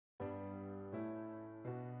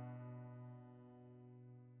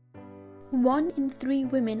1 in 3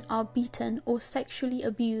 women are beaten or sexually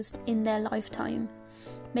abused in their lifetime,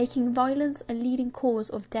 making violence a leading cause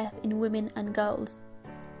of death in women and girls.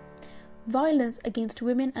 Violence against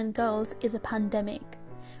women and girls is a pandemic,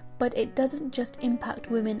 but it doesn't just impact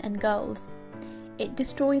women and girls. It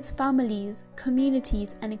destroys families,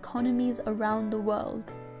 communities, and economies around the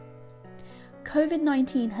world.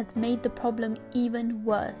 COVID-19 has made the problem even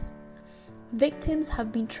worse. Victims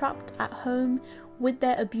have been trapped at home with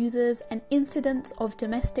their abusers, and incidents of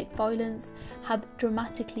domestic violence have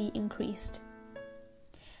dramatically increased.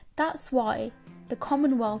 That's why the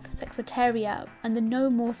Commonwealth Secretariat and the No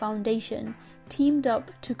More Foundation teamed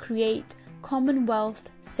up to create Commonwealth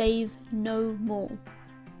Says No More.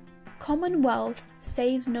 Commonwealth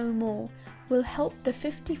Says No More will help the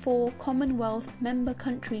 54 Commonwealth member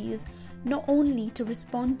countries not only to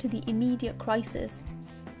respond to the immediate crisis,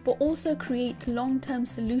 but also create long-term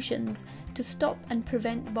solutions to stop and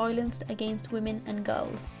prevent violence against women and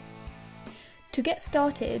girls. To get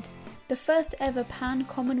started, the first ever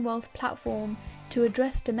pan-Commonwealth platform to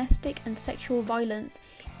address domestic and sexual violence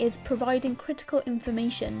is providing critical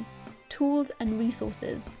information, tools and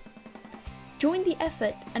resources. Join the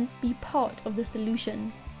effort and be part of the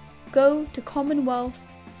solution. Go to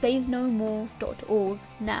commonwealthsaysnomore.org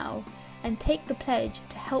now and take the pledge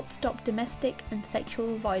to help stop domestic and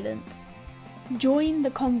sexual violence. Join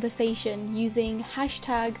the conversation using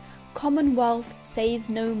hashtag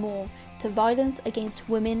 #CommonwealthSaysNoMore to violence against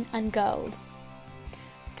women and girls.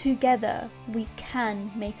 Together, we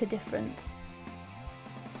can make a difference.